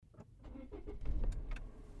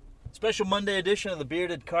Special Monday edition of the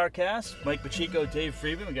Bearded Carcast. Mike Pacheco, Dave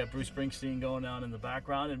Friedman. We got Bruce Springsteen going on in the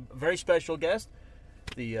background. And a very special guest,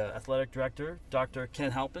 the athletic director, Dr. Ken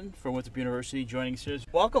Halpin from Winthrop University, joining us here.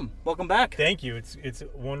 Welcome. Welcome back. Thank you. It's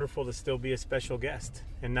wonderful to still be a special guest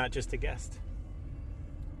and not just a guest.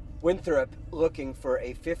 Winthrop looking for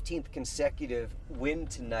a 15th consecutive win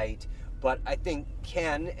tonight, but I think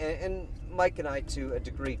Ken and Mike and I to a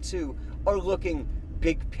degree too are looking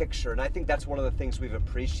big picture, and I think that's one of the things we've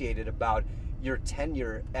appreciated about your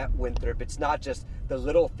tenure at Winthrop. It's not just the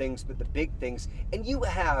little things but the big things, and you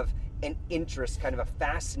have an interest, kind of a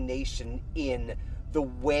fascination in the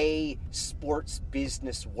way sports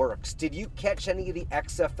business works. Did you catch any of the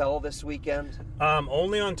XFL this weekend?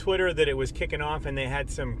 Only on Twitter that it was kicking off and they had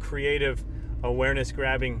some creative awareness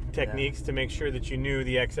grabbing techniques to make sure that you knew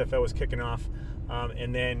the XFL was kicking off.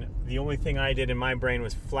 And then the only thing I did in my brain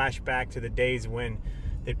was flash back to the days when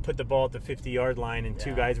they'd put the ball at the 50-yard line and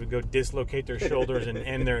two guys would go dislocate their shoulders and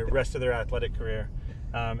end the rest of their athletic career.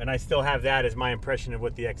 And I still have that as my impression of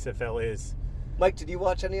what the XFL is. Mike, did you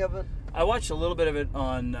watch any of it? I watched a little bit of it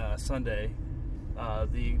on Sunday.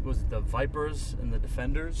 Was it the Vipers and the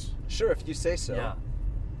Defenders? Sure, if you say so. Yeah,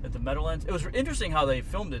 at the Meadowlands. It was interesting how they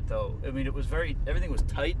filmed it, though. I mean, it was everything was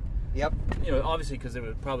tight. Yep. You know, obviously because there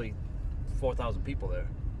were probably 4,000 people there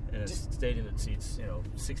in a stadium that seats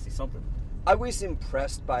 60-something. I was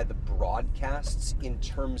impressed by the broadcasts in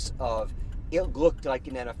terms of it looked like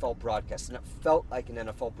an NFL broadcast and it felt like an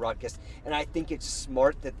NFL broadcast, and I think it's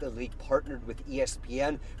smart that the league partnered with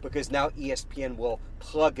ESPN because now ESPN will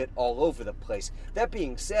plug it all over the place. That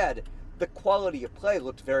being said, the quality of play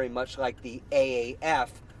looked very much like the AAF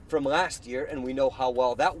from last year, and we know how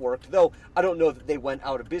well that worked, though I don't know that they went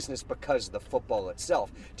out of business because of the football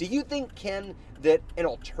itself. Do you think, Ken, that an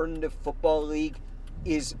alternative football league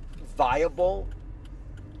is viable?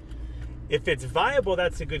 If it's viable,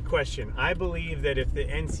 that's a good question. I believe that if the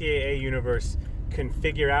NCAA universe can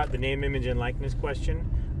figure out the name, image, and likeness question,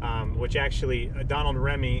 which actually Donald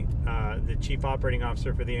Remy, the chief operating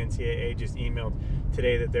officer for the NCAA, just emailed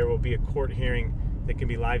today that there will be a court hearing that can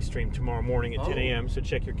be live streamed tomorrow morning at 10 a.m. So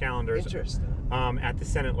check your calendars. Interesting. At the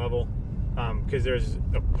Senate level, because there's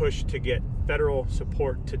a push to get federal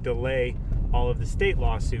support to delay all of the state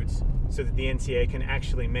lawsuits so that the NCAA can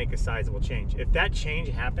actually make a sizable change. If that change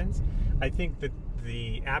happens, I think that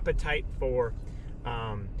the appetite for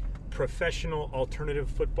professional alternative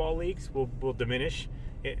football leagues will diminish.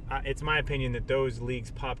 It's my opinion that those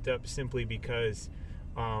leagues popped up simply because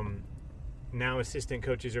now assistant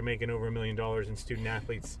coaches are making over $1 million and student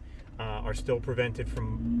athletes are still prevented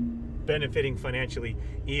from benefiting financially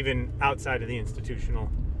even outside of the institutional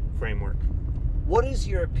framework. What is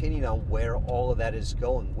your opinion on where all of that is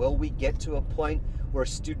going? Will we get to a point where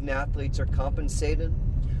student athletes are compensated?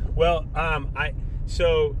 Well,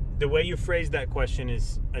 so the way you phrased that question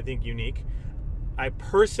is, I think, unique. I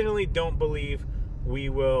personally don't believe we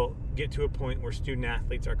will get to a point where student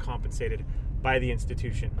athletes are compensated by the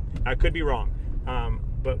institution. I could be wrong,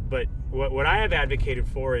 but what I have advocated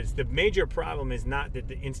for is the major problem is not that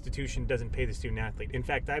the institution doesn't pay the student athlete. In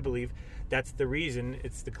fact, I believe that's the reason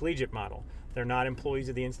it's the collegiate model. They're not employees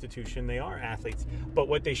of the institution, they are athletes. But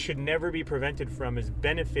what they should never be prevented from is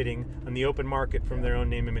benefiting on the open market from their own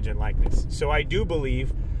name, image, and likeness. So I do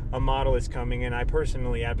believe a model is coming, and I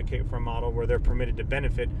personally advocate for a model where they're permitted to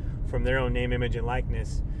benefit from their own name, image, and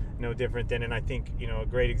likeness. No different than, and I think, a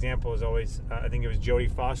great example is always, I think it was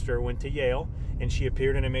Jodie Foster went to Yale, and she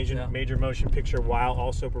appeared in a major motion picture while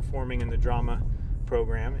also performing in the drama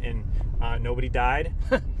program, and nobody died,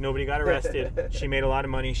 nobody got arrested. She made a lot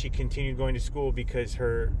of money. She continued going to school because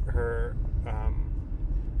her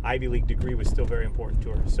Ivy League degree was still very important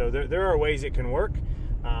to her. So there are ways it can work,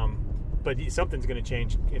 but something's going to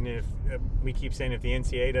change. And if we keep saying if the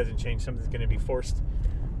NCAA doesn't change, something's going to be forced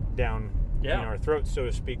down in our throats, so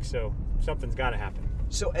to speak. So something's got to happen.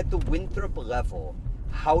 So at the Winthrop level,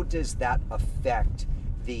 how does that affect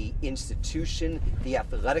the institution, the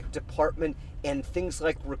athletic department, and things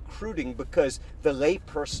like recruiting? Because the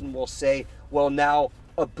layperson will say, well, now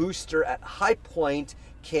a booster at High Point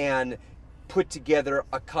can put together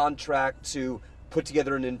a contract to put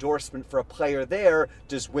together an endorsement for a player there.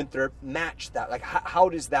 Does Winthrop match that? Like, how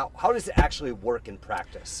does it actually work in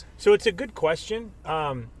practice? So it's a good question,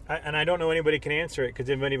 and I don't know anybody can answer it, because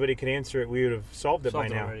if anybody could answer it, we would have solved it by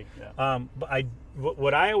now. Already, yeah. But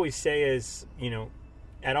what I always say is,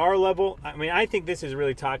 at our level, I think this is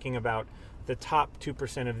really talking about the top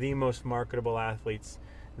 2% of the most marketable athletes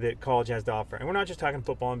that college has to offer. And we're not just talking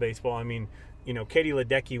football and baseball. I mean, Katie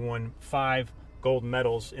Ledecky won 5 gold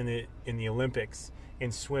medals in the Olympics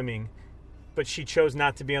in swimming but she chose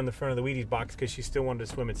not to be on the front of the Wheaties box because she still wanted to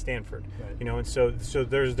swim at Stanford. Right. You know, and so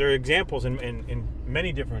there are examples in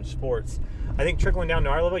many different sports. I think trickling down to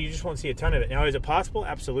our level, you just won't see a ton of it. Now, is it possible?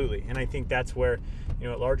 Absolutely. And I think that's where, you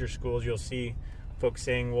know, at larger schools, you'll see folks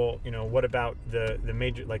saying, well, you know, what about the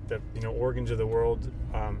major, like the, you know, Oregons of the world?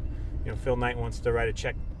 You know, Phil Knight wants to write a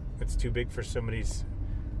check that's too big for somebody's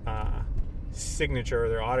signature or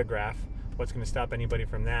their autograph. What's going to stop anybody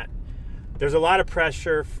from that? There's a lot of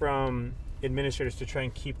pressure from administrators to try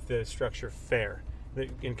and keep the structure fair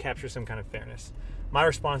and capture some kind of fairness. My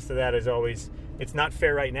response to that is always, it's not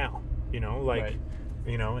fair right now. You know, like, right.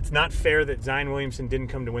 You know, it's not fair that Zion Williamson didn't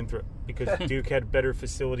come to Winthrop because Duke had better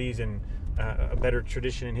facilities and a better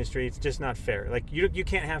tradition in history. It's just not fair. Like, you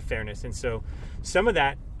can't have fairness. And so some of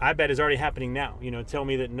that, I bet, is already happening now. You know, tell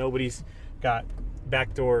me that nobody's got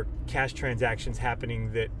backdoor cash transactions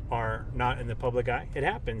happening that are not in the public eye. It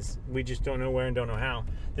happens. We just don't know where and don't know how.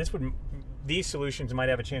 These solutions might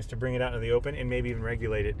have a chance to bring it out into the open and maybe even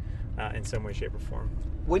regulate it in some way, shape, or form.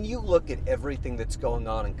 When you look at everything that's going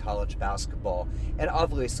on in college basketball, and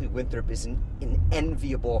obviously Winthrop is in an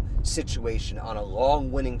enviable situation on a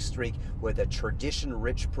long winning streak with a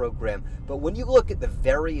tradition-rich program, but when you look at the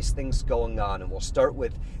various things going on, and we'll start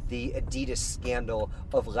with the Adidas scandal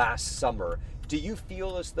of last summer, do you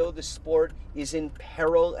feel as though the sport is in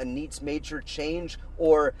peril and needs major change,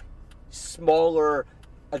 or smaller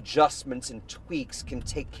adjustments and tweaks can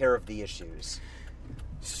take care of the issues?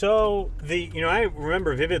 So I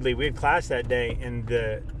remember vividly, we had class that day, and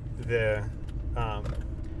the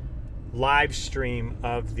live stream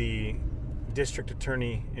of the district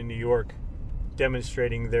attorney in New York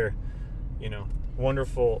demonstrating their,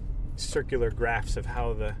 wonderful circular graphs of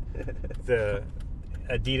how the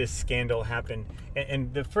Adidas scandal happened.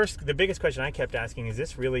 And the biggest question I kept asking, is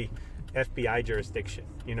this really FBI jurisdiction?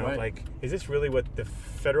 Right. Like, is this really what the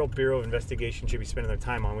Federal Bureau of Investigation should be spending their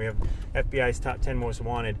time on? We have FBI's top 10 most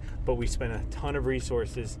wanted, but we spent a ton of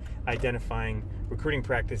resources identifying recruiting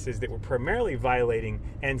practices that were primarily violating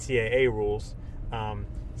NCAA rules,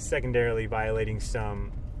 secondarily violating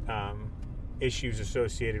some issues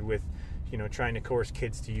associated with, trying to coerce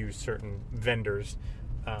kids to use certain vendors.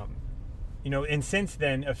 And since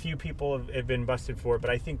then, a few people have been busted for it, but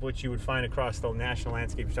I think what you would find across the national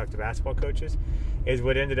landscape, you talk to basketball coaches, is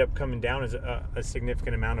what ended up coming down as a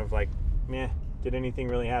significant amount of like, meh, did anything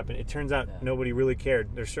really happen? It turns out nobody really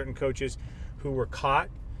cared. There's certain coaches who were caught.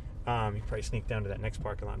 You probably sneak down to that next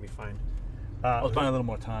parking lot and be fine. Let's find a little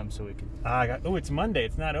more time so we can... it's Monday.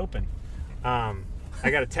 It's not open. I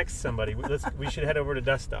got to text somebody. We should head over to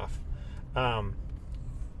Dust Off. A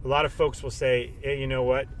lot of folks will say, hey, you know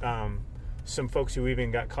what? Some folks who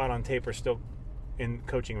even got caught on tape are still in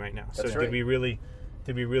coaching right now. So did we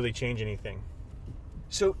really change anything?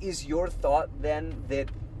 So is your thought then that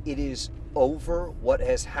it is over, what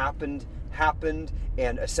has happened,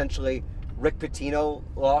 and essentially Rick Pitino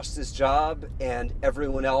lost his job and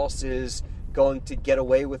everyone else is going to get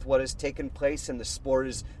away with what has taken place and the sport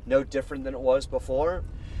is no different than it was before?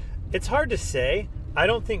 It's hard to say. I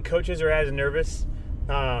don't think coaches are as nervous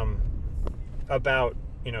about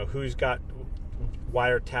who's got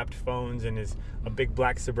wiretapped phones and is a big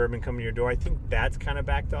black Suburban coming to your door. I think that's kind of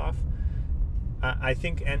backed off. I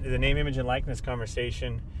think the name, image, and likeness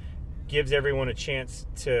conversation gives everyone a chance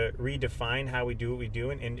to redefine how we do what we do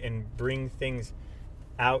and bring things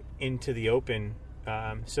out into the open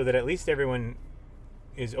so that at least everyone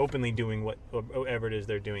is openly doing whatever it is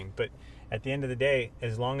they're doing. But at the end of the day,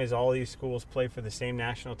 as long as all these schools play for the same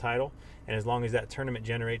national title and as long as that tournament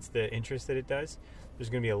generates the interest that it does, there's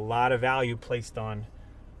going to be a lot of value placed on,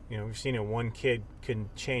 we've seen it, one kid can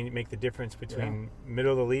make the difference between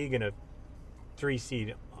middle of the league and a 3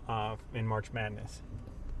 seed in March Madness.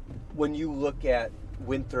 When you look at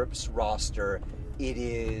Winthrop's roster, it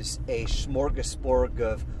is a smorgasbord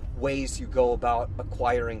of ways you go about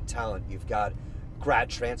acquiring talent. You've got grad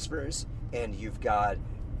transfers and you've got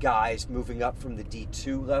guys moving up from the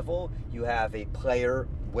D2 level. You have a player,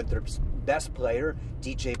 Winthrop's best player,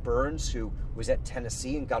 DJ Burns, who was at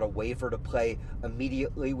Tennessee and got a waiver to play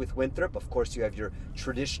immediately with Winthrop. Of course, you have your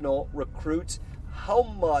traditional recruits. How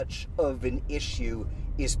much of an issue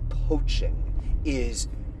is poaching? Is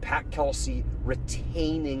Pat Kelsey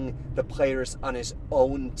retaining the players on his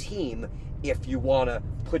own team if you want to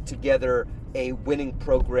put together a winning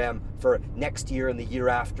program for next year and the year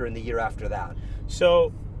after and the year after that?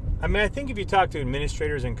 So, I think if you talk to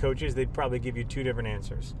administrators and coaches, they'd probably give you two different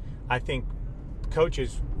answers. I think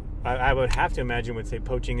coaches, I would have to imagine, would say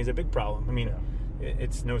poaching is a big problem.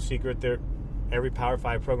 It's no secret that every Power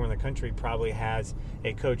 5 program in the country probably has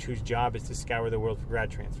a coach whose job is to scour the world for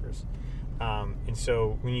grad transfers. And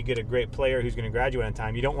so when you get a great player who's going to graduate on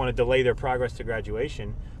time, you don't want to delay their progress to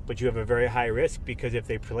graduation, but you have a very high risk because if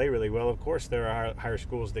they play really well, of course, there are higher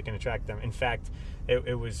schools that can attract them. In fact,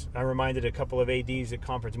 I reminded a couple of ADs at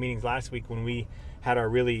conference meetings last week when we had our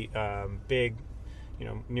really big,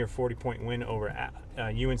 near 40-point win over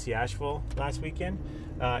UNC Asheville last weekend.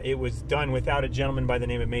 It was done without a gentleman by the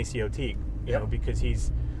name of Maceo Teague, because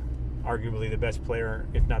he's arguably the best player,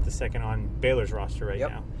 if not the second on Baylor's roster right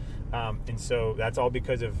now. And so that's all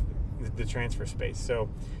because of the transfer space. So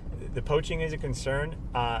the poaching is a concern.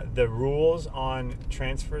 The rules on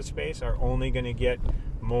transfer space are only going to get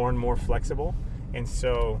more and more flexible. And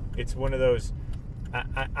so it's one of those,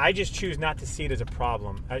 I just choose not to see it as a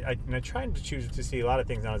problem. I try to choose to see a lot of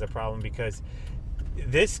things not as a problem because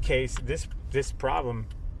this case, this problem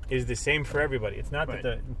is the same for everybody. It's not that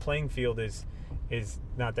the playing field is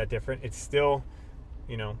not that different. It's still,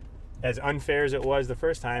 as unfair as it was the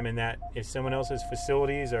first time, and that if someone else's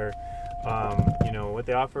facilities or what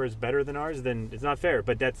they offer is better than ours, then it's not fair.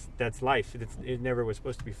 But that's life. It never was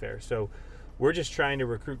supposed to be fair. So we're just trying to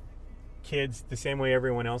recruit kids the same way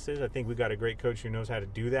everyone else is. I think we've got a great coach who knows how to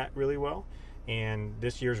do that really well, and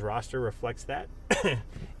this year's roster reflects that.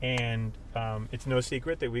 And it's no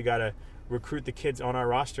secret that we got to recruit the kids on our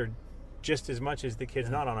roster just as much as the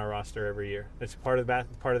kids not on our roster every year. That's part of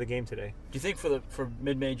the game today. Do you think for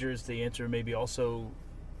mid-majors the answer may be also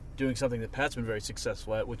doing something that Pat's been very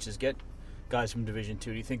successful at, which is get guys from Division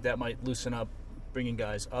II? Do you think that might loosen up, bringing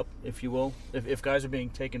guys up, if you will? If guys are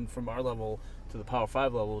being taken from our level to the Power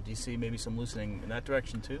 5 level, do you see maybe some loosening in that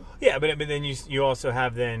direction too? Yeah, but then you also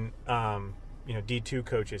have then D2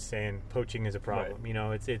 coaches saying poaching is a problem.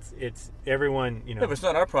 Right. It's everyone. Yeah, but it's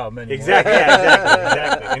not our problem anymore. Exactly. Yeah,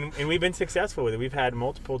 exactly. And we've been successful with it. We've had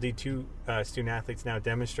multiple D2 student athletes now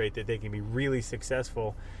demonstrate that they can be really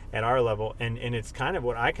successful at our level, and it's kind of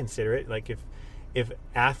what I consider it. Like if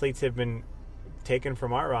athletes have been taken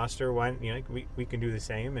from our roster, why we can do the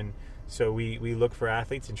same. And so we look for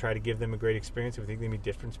athletes and try to give them a great experience. We think they can be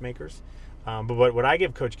difference makers. But what I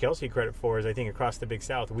give Coach Kelsey credit for is I think across the Big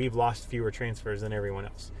South, we've lost fewer transfers than everyone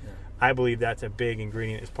else. Yeah. I believe that's a big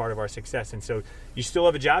ingredient as part of our success. And so you still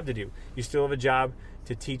have a job to do. You still have a job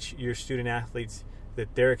to teach your student athletes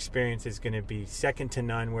that their experience is going to be second to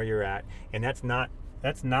none where you're at. And that's not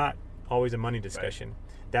always a money discussion. Right.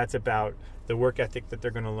 That's about the work ethic that they're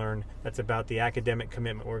going to learn. That's about the academic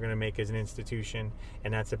commitment we're going to make as an institution.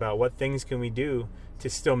 And that's about what things can we do to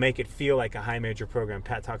still make it feel like a high major program.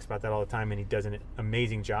 Pat talks about that all the time, and he does an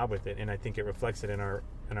amazing job with it. And I think it reflects it in our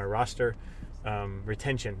roster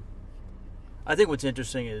retention. I think what's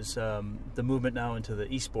interesting is the movement now into the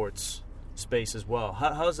esports space as well.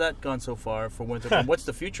 How's that gone so far for Winthrop? What's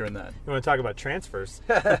the future in that? You want to talk about transfers?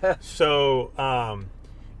 So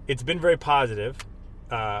it's been very positive.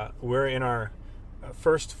 We're in our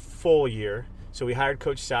first full year. So we hired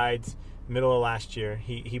Coach Sides middle of last year.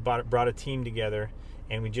 He brought a team together,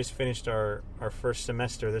 and we just finished our first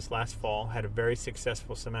semester this last fall, had a very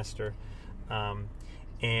successful semester.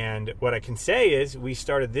 And what I can say is we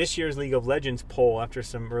started this year's League of Legends poll after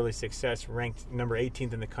some early success, ranked number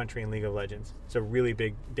 18th in the country in League of Legends. It's a really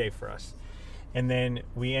big day for us. And then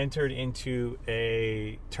we entered into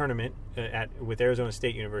a tournament with Arizona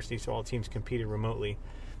State University, so all teams competed remotely.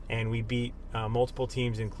 And we beat multiple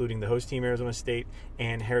teams, including the host team, Arizona State,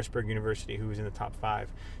 and Harrisburg University, who was in the top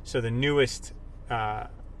 5. So the newest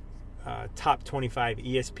top 25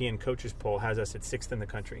 ESPN coaches poll has us at 6th in the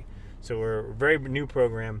country. So we're a very new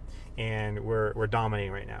program, and we're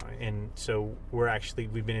dominating right now. And so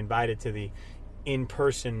we've been invited to the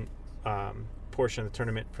in-person portion of the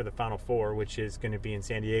tournament for the Final Four, which is going to be in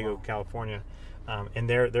San Diego, California. And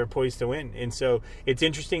they're poised to win. And so it's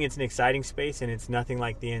interesting. It's an exciting space, and it's nothing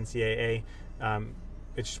like the NCAA.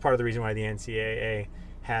 It's just part of the reason why the NCAA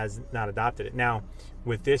has not adopted it. Now,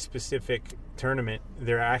 with this specific tournament,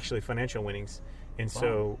 there are actually financial winnings. And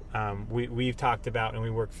so we've talked about, and we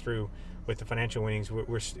worked through with the financial winnings.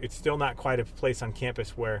 It's still not quite a place on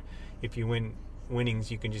campus where if you win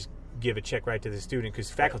winnings, you can just give a check right to the student,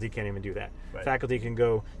 because faculty can't even do that. Right. Faculty can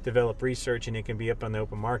go develop research, and it can be up on the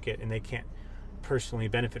open market, and they can't personally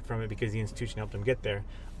benefit from it because the institution helped them get there.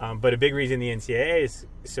 But a big reason the NCAA is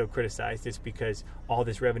so criticized is because all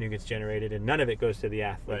this revenue gets generated and none of it goes to the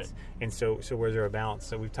athletes. Right. And so where's there a balance?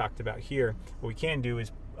 So we've talked about here, what we can do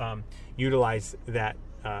is utilize that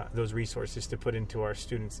those resources to put into our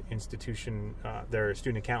students' institution, their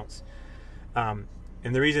student accounts.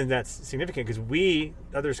 And the reason that's significant because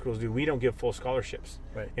other schools we don't give full scholarships.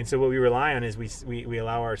 Right. And so what we rely on is we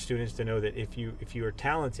allow our students to know that if you are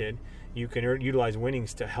talented, you can utilize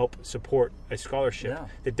winnings to help support a scholarship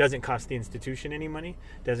that doesn't cost the institution any money,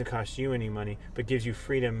 doesn't cost you any money, but gives you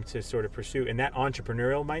freedom to sort of pursue. And that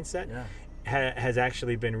entrepreneurial mindset has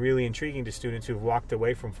actually been really intriguing to students who've walked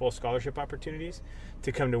away from full scholarship opportunities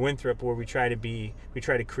to come to Winthrop, where we try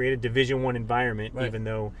to create a Division I environment, even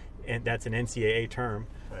though that's an NCAA term.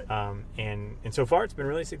 Right. And so far it's been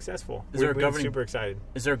really successful. We're super excited.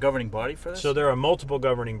 Is there a governing body for this? So there are multiple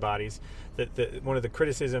governing bodies. One of the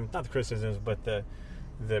criticisms, not the criticisms, but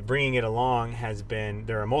the bringing it along has been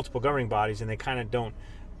there are multiple governing bodies and they kind of don't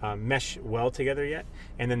mesh well together yet.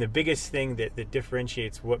 And then the biggest thing that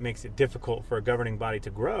differentiates what makes it difficult for a governing body to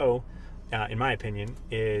grow, in my opinion,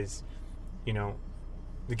 is,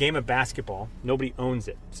 the game of basketball, nobody owns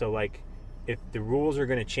it. So like if the rules are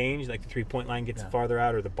going to change, like the 3-point line gets farther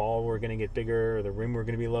out or the ball we're going to get bigger or the rim we're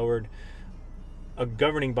going to be lowered, a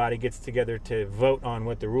governing body gets together to vote on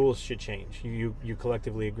what the rules should change. You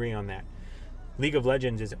collectively agree on that. League of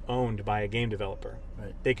Legends is owned by a game developer.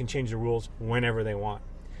 Right. They can change the rules whenever they want.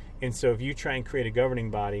 And so if you try and create a governing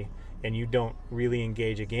body and you don't really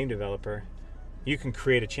engage a game developer, you can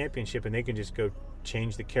create a championship and they can just go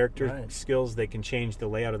change the character skills, they can change the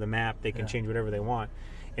layout of the map, they can change whatever they want.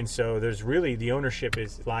 And so there's really the ownership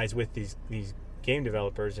lies with these game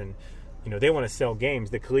developers, and they want to sell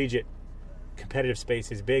games. The collegiate competitive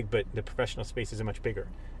space is big, but the professional space is much bigger,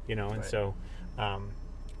 and so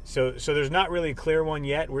there's not really a clear one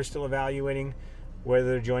yet. We're still evaluating whether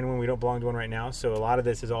they're joining one. We don't belong to one right now, so a lot of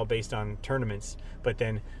this is all based on tournaments. But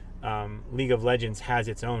then League of Legends has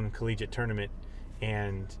its own collegiate tournament,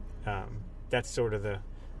 and that's sort of the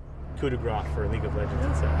coup de grace for League of Legends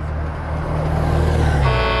itself.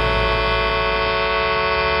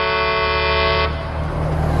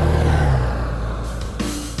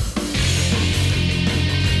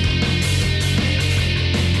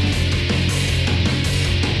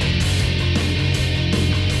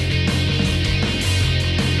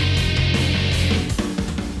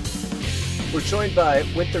 Joined by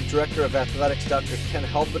Winthrop Director of Athletics, Dr. Ken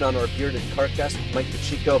Halpin, on our Bearded Carcast with Mike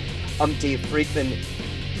Pacheco. I'm Dave Friedman.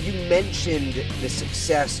 You mentioned the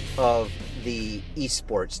success of the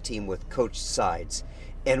esports team with Coach Sides,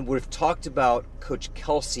 and we've talked about Coach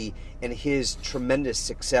Kelsey and his tremendous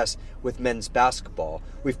success with men's basketball.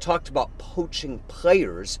 We've talked about poaching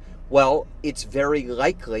players. Well, it's very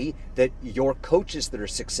likely that your coaches that are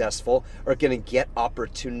successful are going to get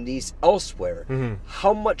opportunities elsewhere. Mm-hmm.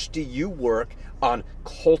 How much do you work on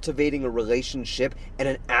cultivating a relationship and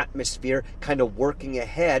an atmosphere, kind of working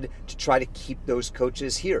ahead to try to keep those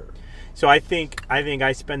coaches here? So I think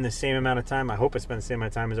I spend the same amount of time. I hope I spend the same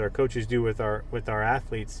amount of time as our coaches do with our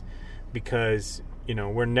athletes, because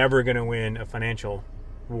we're never going to win a financial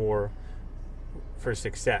war for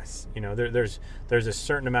success. There's a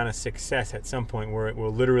certain amount of success at some point where it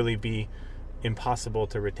will literally be impossible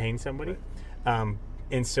to retain somebody.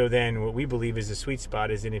 And so then what we believe is the sweet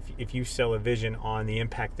spot is if you sell a vision on the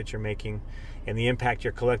impact that you're making and the impact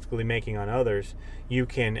you're collectively making on others, you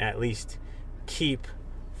can at least keep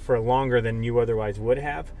for longer than you otherwise would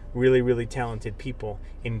have really, really talented people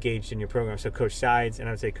engaged in your program. So Coach Sides, and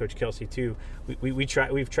I would say Coach Kelsey too, we've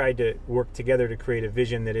tried to work together to create a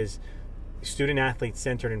vision that is student athlete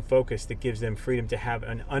centered and focused, that gives them freedom to have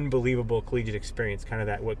an unbelievable collegiate experience, kind of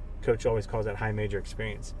that what Coach always calls that high major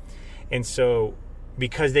experience. And so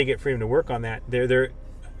because they get freedom to work on that, there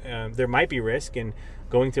might be risk in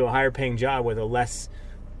going to a higher paying job with a less,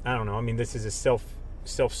 I don't know, I mean, this is a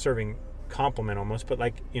self-serving compliment almost, but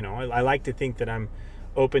I like to think that I'm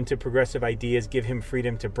open to progressive ideas, give him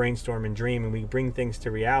freedom to brainstorm and dream, and we bring things to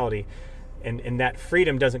reality. And that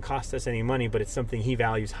freedom doesn't cost us any money, but it's something he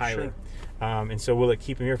values highly. Sure. And so will it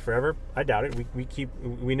keep him here forever? I doubt it.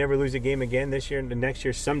 We never lose a game again this year, and the next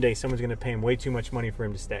year someday someone's going to pay him way too much money for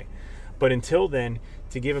him to stay. But until then,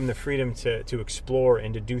 to give him the freedom to explore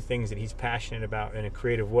and to do things that he's passionate about in a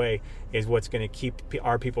creative way is what's going to keep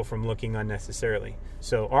our people from looking unnecessarily.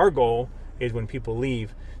 So our goal is when people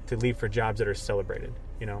leave, to leave for jobs that are celebrated.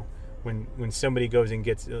 When somebody goes and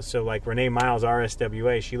gets, so like Renee Miles,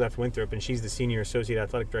 RSWA, she left Winthrop and she's the senior associate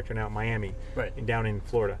athletic director now at Miami, and down in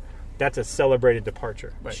Florida. That's a celebrated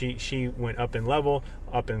departure. Right. She went up in level,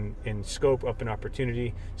 up in scope, up in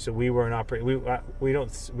opportunity. So we were we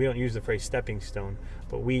don't use the phrase stepping stone,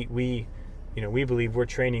 but we believe we're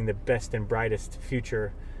training the best and brightest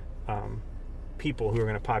future people who are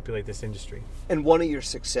going to populate this industry. And one of your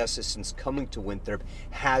successes since coming to Winthrop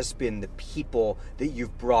has been the people that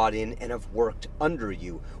you've brought in and have worked under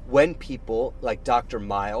you. When people like Dr.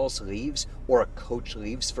 Miles leaves or a coach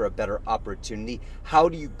leaves for a better opportunity, how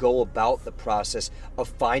do you go about the process of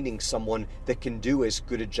finding someone that can do as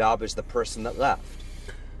good a job as the person that left?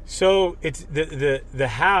 So it's the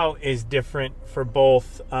how is different for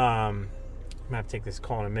both. I'm gonna have to take this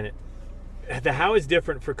call in a minute. The how is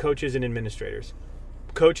different for coaches and administrators.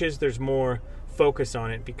 Coaches, there's more focus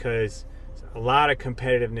on it because a lot of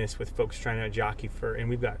competitiveness with folks trying to jockey for, and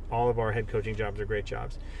we've got all of our head coaching jobs are great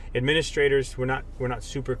jobs. Administrators, we're not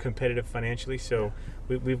super competitive financially, so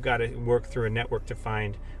we've got to work through a network to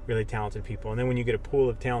find really talented people. And then when you get a pool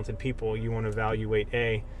of talented people, you want to evaluate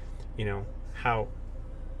how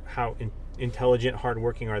intelligent,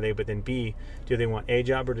 hardworking are they, but then B, do they want a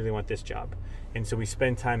job or do they want this job? And so we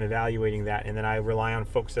spend time evaluating that, and then I rely on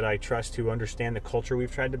folks that I trust who understand the culture we've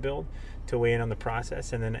tried to build to weigh in on the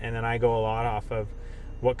process, and then I go a lot off of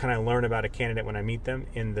what can I learn about a candidate when I meet them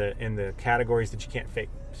in the categories that you can't fake,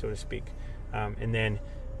 so to speak. And then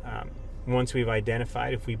once we've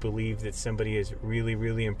identified if we believe that somebody is really,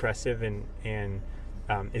 really impressive and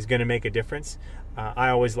is going to make a difference, I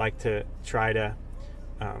always like to try to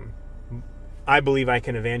I believe I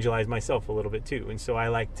can evangelize myself a little bit too, and so I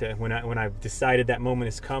like to when I've decided that moment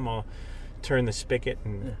has come, I'll turn the spigot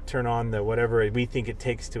and turn on the whatever we think it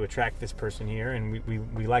takes to attract this person here, and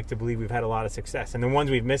we like to believe we've had a lot of success, and the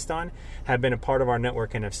ones we've missed on have been a part of our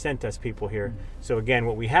network and have sent us people here. So again,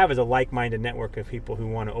 what we have is a like-minded network of people who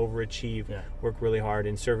want to overachieve, work really hard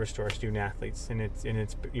in service to our student athletes, and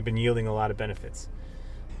it's been yielding a lot of benefits.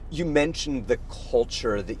 You mentioned the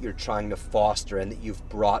culture that you're trying to foster and that you've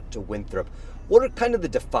brought to Winthrop. What are kind of the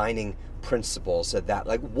defining principles of that?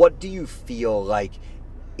 Like, what do you feel like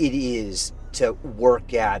it is to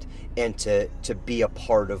work at and to be a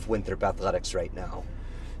part of Winthrop Athletics right now?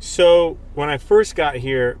 So when I first got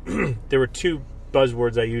here, there were two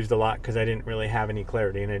buzzwords I used a lot because I didn't really have any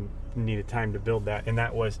clarity and I needed time to build that, and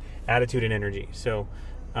that was attitude and energy. So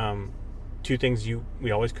two things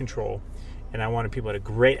we always control, and I wanted people to have a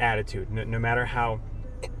great attitude, no matter how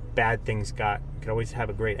bad things got. You could always have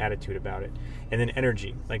a great attitude about it. And then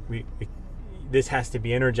energy, like this has to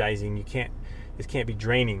be energizing. This can't be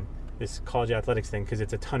draining, this college athletics thing, because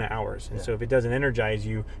it's a ton of hours. And so if it doesn't energize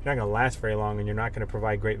you, you're not going to last very long, and you're not going to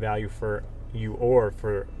provide great value for you or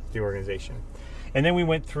for the organization. And then we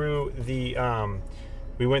went through the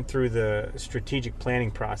strategic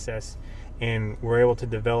planning process, and we're able to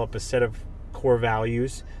develop a set of core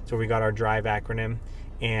values. So we got our DRIVE acronym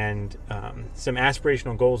and some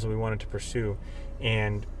aspirational goals that we wanted to pursue.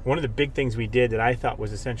 And one of the big things we did that I thought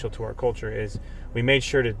was essential to our culture is we made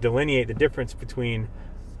sure to delineate the difference between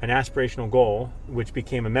an aspirational goal, which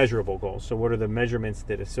became a measurable goal. So what are the measurements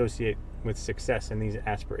that associate with success in these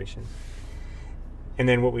aspirations? And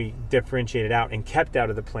then what we differentiated out and kept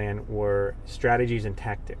out of the plan were strategies and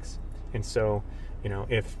tactics. And so,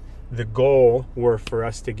 if the goal were for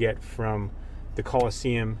us to get from the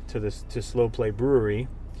Coliseum to Slow Play Brewery,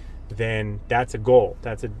 then that's a goal.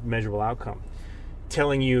 That's a measurable outcome.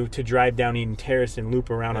 Telling you to drive down Eden Terrace and loop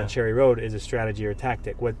around on Cherry Road is a strategy or a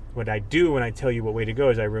tactic. What I do when I tell you what way to go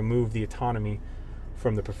is I remove the autonomy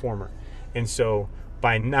from the performer. And so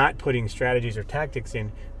by not putting strategies or tactics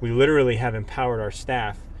in, we literally have empowered our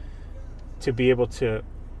staff to be able to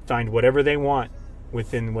find whatever they want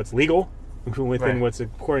within what's legal, within what's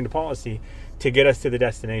according to policy, to get us to the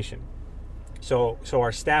destination. So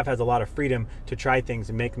our staff has a lot of freedom to try things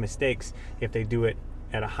and make mistakes if they do it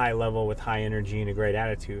at a high level with high energy and a great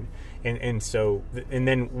attitude. And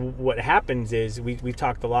then what happens is we've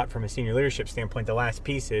talked a lot from a senior leadership standpoint. The last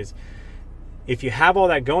piece is if you have all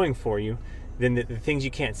that going for you, then the things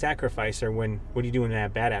you can't sacrifice are what do you do when you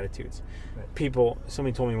have bad attitudes? Right.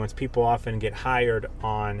 Somebody told me once, people often get hired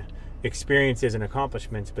on experiences and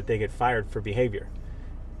accomplishments, but they get fired for behavior.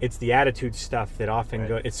 It's the attitude stuff that often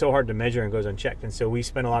it's so hard to measure and goes unchecked. And so we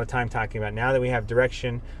spend a lot of time talking about, now that we have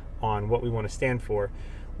direction on what we want to stand for,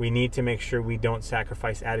 we need to make sure we don't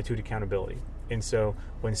sacrifice attitude accountability. And so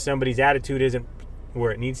when somebody's attitude isn't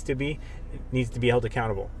where it needs to be held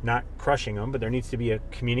accountable. Not crushing them, but there needs to be a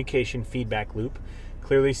communication feedback loop,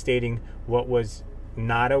 clearly stating what was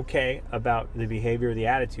not okay about the behavior or the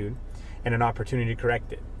attitude, and an opportunity to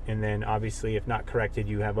correct it. And then obviously if not corrected,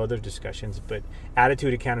 you have other discussions, but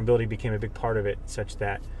attitude accountability became a big part of it, such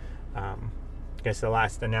that I guess the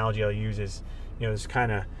last analogy I'll use is, there's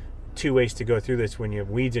kind of two ways to go through this. When you have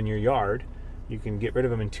weeds in your yard, you can get rid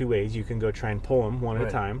of them in two ways. You can go try and pull them one at a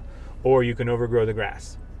time, or you can overgrow the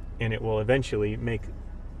grass, and it will eventually make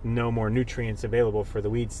no more nutrients available for the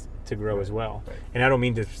weeds to grow as well. Right. And I don't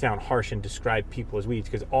mean to sound harsh and describe people as weeds,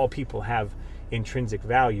 because all people have intrinsic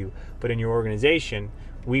value, but in your organization,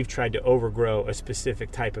 we've tried to overgrow a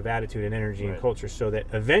specific type of attitude and energy and culture, so that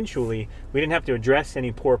eventually we didn't have to address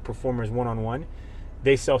any poor performers one-on-one.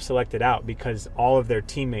 They self-selected out because all of their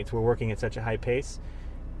teammates were working at such a high pace.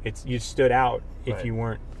 You stood out if you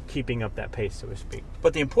weren't keeping up that pace, so to speak.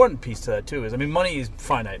 But the important piece to that too is, I mean, money is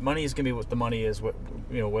finite. Money is going to be what the money is. What,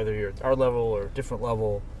 whether you're at our level or a different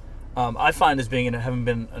level. I find, as having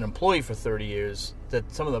been an employee for 30 years,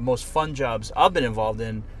 that some of the most fun jobs I've been involved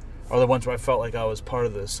in are the ones where I felt like I was part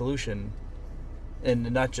of the solution, and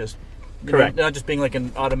not just not just being like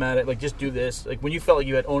an automatic, like just do this. Like when you felt like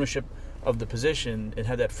you had ownership of the position and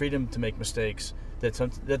had that freedom to make mistakes, that's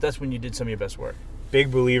when you did some of your best work. Big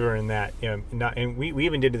believer in that. And we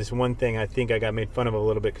even did this one thing. I think I got made fun of a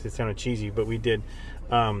little bit because it sounded cheesy, but we did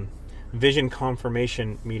vision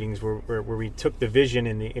confirmation meetings where we took the vision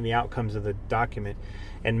and the outcomes of the document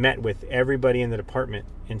and met with everybody in the department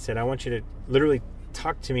and said, I want you to literally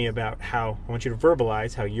talk to me about I want you to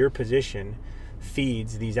verbalize how your position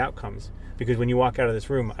feeds these outcomes. Because when you walk out of this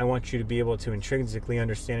room, I want you to be able to intrinsically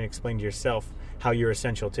understand and explain to yourself how you're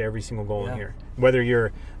essential to every single goal in here. Whether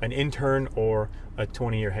you're an intern or a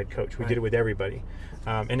 20-year head coach. We did it with everybody.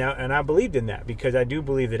 And I believed in that, because I do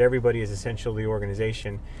believe that everybody is essential to the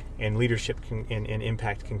organization, and leadership and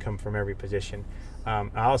impact can come from every position. I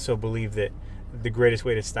also believe that the greatest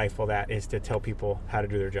way to stifle that is to tell people how to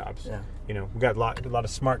do their jobs. Yeah. We've got a lot of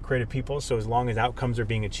smart, creative people, so as long as outcomes are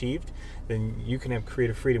being achieved, then you can have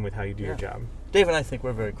creative freedom with how you do your job. Dave and I think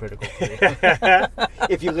we're very critical.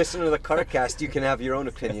 If you listen to the CarCast, you can have your own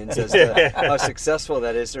opinions as to how successful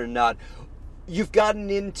that is or not. You've gotten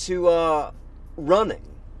into running.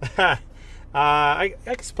 I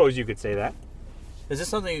suppose you could say that. Is this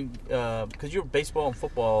something, because you were baseball and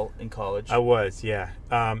football in college? I was, yeah.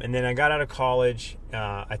 And then I got out of college.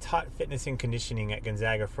 I taught fitness and conditioning at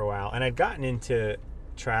Gonzaga for a while. And I'd gotten into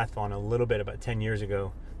triathlon a little bit about 10 years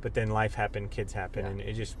ago. But then life happened, kids happened, and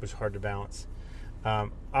it just was hard to balance. I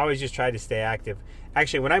always just tried to stay active.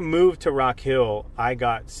 Actually, when I moved to Rock Hill, I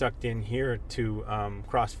got sucked in here to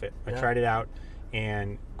CrossFit. I tried it out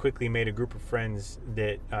and quickly made a group of friends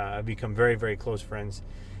that have become very, very close friends.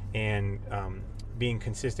 And being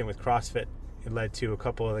consistent with CrossFit, it led to a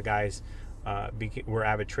couple of the guys were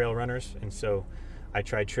avid trail runners. And so I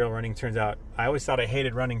tried trail running. Turns out, I always thought I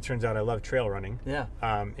hated running. Turns out I love trail running. Yeah.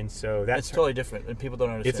 And so that's totally different, and people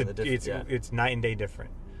don't understand the difference. It's night and day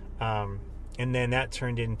different. And then that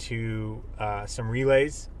turned into some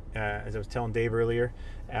relays. As I was telling Dave earlier,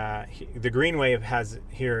 the Greenway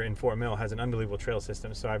here in Fort Mill has an unbelievable trail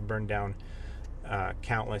system. So I've burned down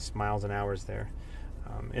countless miles and hours there.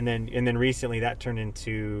 And then recently that turned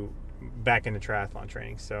back into triathlon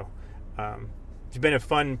training. So it's been a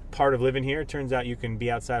fun part of living here. It turns out you can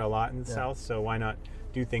be outside a lot in the South, so why not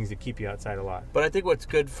do things that keep you outside a lot? But I think what's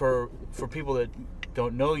good for people that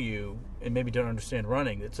don't know you and maybe don't understand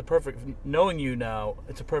running, knowing you now,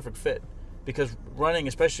 it's a perfect fit. Because running,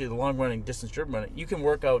 especially the long-running, distance-driven running, you can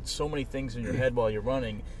work out so many things in your head while you're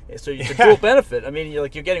running. So it's a dual benefit. I mean, you're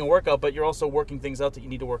getting a workout, but you're also working things out that you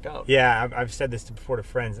need to work out. Yeah, I've said this before to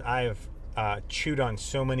friends. I've chewed on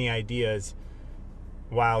so many ideas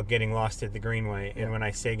while getting lost at the Greenway. And when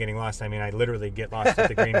I say getting lost, I mean I literally get lost at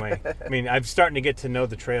the Greenway. I mean, I'm starting to get to know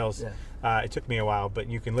the trails. It took me a while, but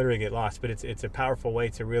you can literally get lost. But it's a powerful way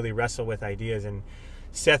to really wrestle with ideas. And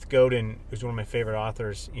Seth Godin, who's one of my favorite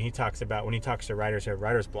authors, he talks about, when he talks to writers who have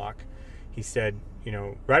writer's block, he said,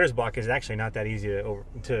 writer's block is actually not that easy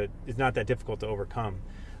it's not that difficult to overcome.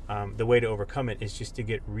 The way to overcome it is just to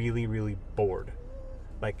get really, really bored.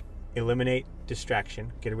 Like, eliminate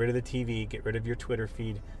distraction, get rid of the TV, get rid of your Twitter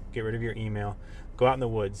feed, get rid of your email, go out in the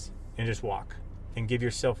woods and just walk and give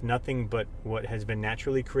yourself nothing but what has been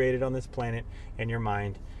naturally created on this planet and your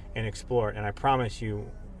mind, and explore it. And I promise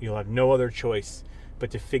you'll have no other choice but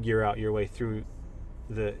to figure out your way through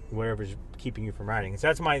whatever's keeping you from writing. So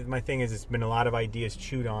that's my thing. Is it's been a lot of ideas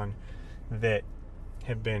chewed on that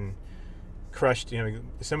have been crushed.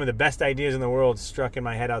 Some of the best ideas in the world struck in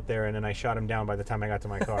my head out there, and then I shot them down by the time I got to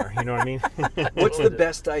my car. You know what I mean? What's the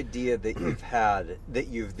best idea that you've had that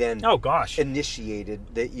you've then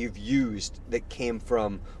initiated, that you've used, that came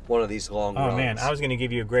from one of these long runs? Oh man, I was going to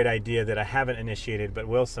give you a great idea that I haven't initiated but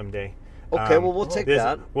will someday. Okay, well we'll take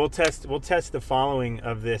that. We'll test the following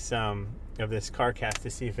of this CarCast to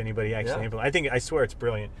see if anybody actually implements. I swear it's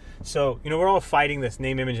brilliant. So we're all fighting this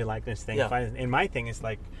name, image, and likeness thing. And my thing is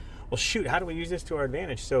like, well, shoot, how do we use this to our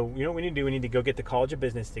advantage? So, what we need to do? We need to go get the College of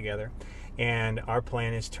Business together. And our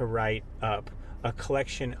plan is to write up a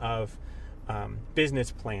collection of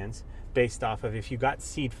business plans based off of, if you got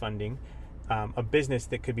seed funding, a business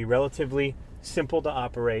that could be relatively simple to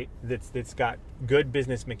operate, that's got good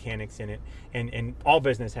business mechanics in it, and all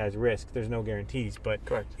business has risk. There's no guarantees, but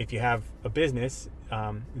Correct. if you have a business,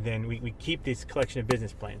 then we keep this collection of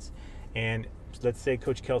business plans. And let's say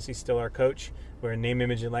Coach Kelsey's still our coach. We're a name,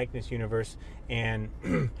 image, and likeness universe, and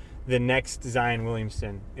the next Zion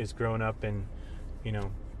Williamson is growing up in,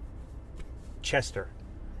 Chester,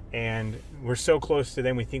 and we're so close to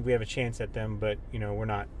them. We think we have a chance at them, but we're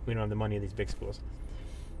not. We don't have the money of these big schools.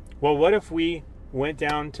 Well, what if we went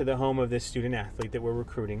down to the home of this student athlete that we're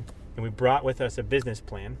recruiting, and we brought with us a business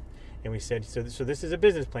plan, and we said, so this is a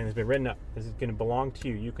business plan that's been written up. This is going to belong to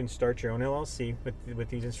you. You can start your own LLC with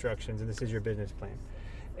these instructions, and this is your business plan.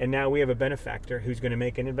 And now we have a benefactor who's going to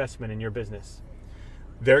make an investment in your business.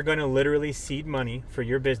 They're going to literally seed money for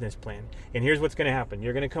your business plan. And here's what's going to happen.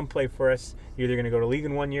 You're going to come play for us. You're either going to go to league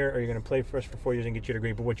in 1 year, or you're going to play for us for 4 years and get your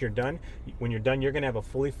degree. But when you're done, you're going to have a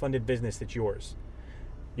fully funded business that's yours.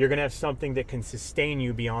 You're going to have something that can sustain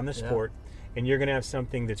you beyond the sport, and you're going to have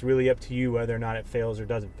something that's really up to you whether or not it fails or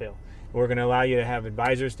doesn't fail. We're going to allow you to have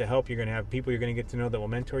advisors to help. You're going to have people you're going to get to know that will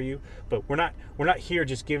mentor you. But we're not here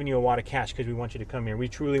just giving you a wad of cash because we want you to come here. We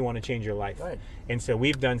truly want to change your life. Right. And so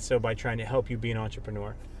we've done so by trying to help you be an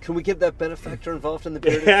entrepreneur. Can we get that benefactor involved in the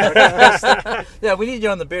Bearded Carcast? Yeah, we need you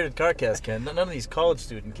on the Bearded Carcast, Ken. None of these college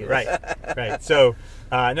student kids. Right. So,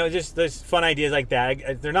 no, just there's fun ideas like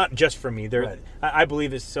that. They're not just for me. They're, Right. I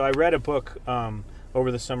believe this. So I read a book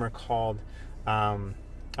over the summer called,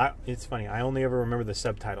 it's funny, I only ever remember the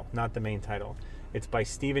subtitle, not the main title. It's by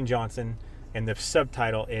Stephen Johnson, and the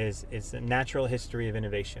subtitle is "It's a Natural History of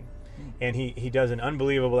Innovation." And he does an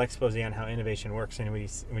unbelievable expose on how innovation works. And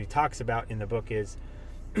what he talks about in the book is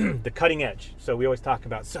the cutting edge. So we always talk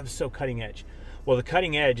about so cutting edge. Well, the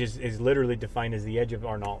cutting edge is literally defined as the edge of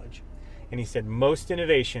our knowledge. And he said most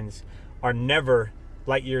innovations are never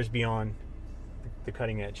light years beyond the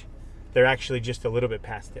cutting edge. They're actually just a little bit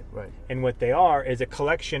past it. Right. And what they are is a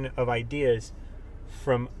collection of ideas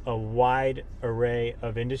from a wide array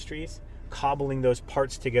of industries, cobbling those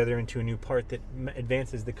parts together into a new part that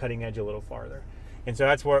advances the cutting edge a little farther. And so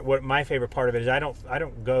that's what my favorite part of it is. I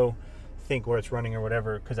don't go think where it's running or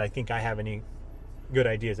whatever because I think I have any good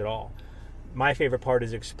ideas at all. My favorite part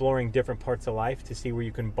is exploring different parts of life to see where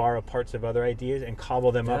you can borrow parts of other ideas and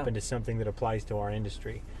cobble them up into something that applies to our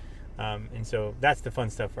industry. And so that's the fun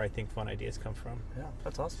stuff where I think fun ideas come from. Yeah,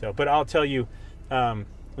 that's awesome. So, but I'll tell you, this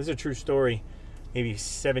is a true story. Maybe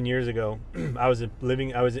 7 years ago, I was living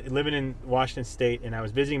in Washington State, and I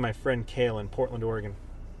was visiting my friend Kale in Portland, Oregon.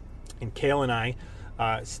 And Kale and I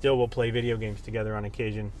still will play video games together on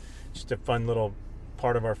occasion. Just a fun little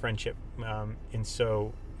part of our friendship. And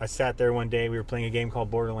so I sat there one day. We were playing a game called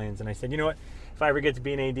Borderlands, and I said, you know what? If I ever get to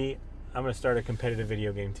be an AD, I'm going to start a competitive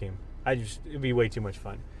video game team. It'd be way too much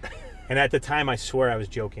fun. And at the time, I swear I was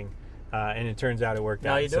joking. And it turns out it worked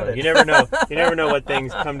out. Now you doing it. You never know. You never know what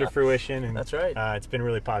things come to fruition. And, That's right. It's been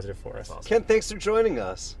really positive for us. Awesome. Ken, thanks for joining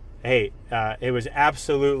us. Hey, it was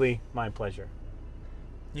absolutely my pleasure.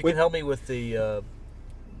 You can help me with the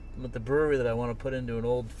brewery that I want to put into an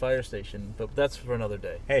old fire station, but that's for another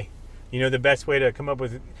day. Hey, the best way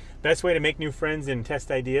to make new friends and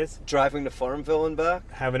test ideas? Driving to Farmville and back?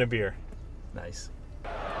 Having a beer. Nice.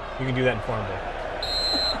 You can do that in Farmville.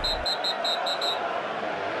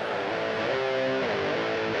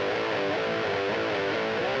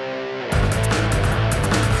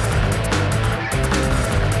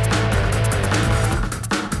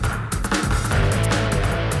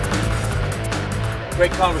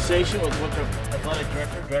 Great conversation with Winthrop Athletic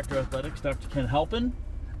Director of Athletics, Dr. Ken Halpin.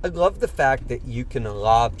 I love the fact that you can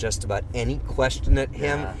lob just about any question at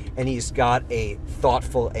him, and he's got a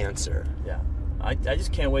thoughtful answer. Yeah. I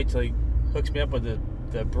just can't wait till he hooks me up with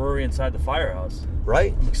the brewery inside the firehouse.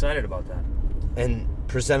 Right? I'm excited about that. And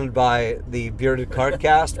presented by the Bearded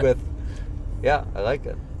Carcast with, I like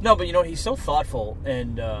it. No, but he's so thoughtful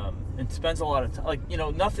and spends a lot of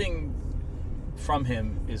time. Nothing from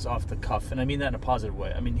him is off the cuff, and I mean that in a positive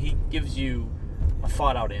way. I mean, he gives you a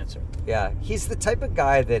thought-out answer. Yeah, he's the type of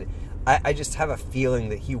guy that I just have a feeling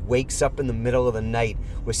that he wakes up in the middle of the night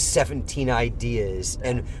with 17 ideas,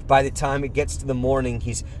 and by the time it gets to the morning,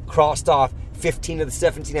 he's crossed off 15 of the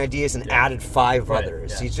 17 ideas and added 5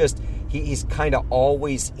 others. Yeah. He's kind of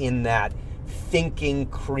always in that thinking,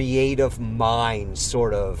 creative mind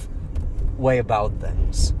sort of way about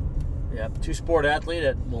things. Yeah, 2-sport athlete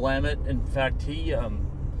at Willamette. In fact, he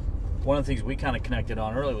one of the things we kind of connected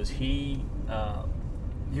on early was he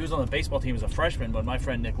was on the baseball team as a freshman, but my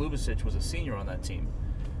friend Nick Lubicic was a senior on that team.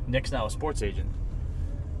 Nick's now a sports agent.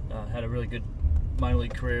 Had a really good minor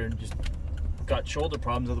league career and just got shoulder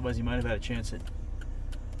problems. Otherwise, he might have had a chance at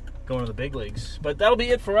going to the big leagues. But that'll be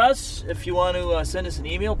it for us. If you want to send us an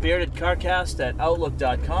email,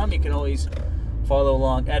 beardedcarcast@outlook.com. You can always follow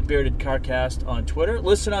along at beardedcarcast on Twitter.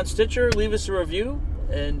 Listen on Stitcher. Leave us a review.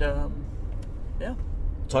 And, yeah.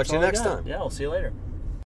 Talk to you next time. Yeah, we'll see you later.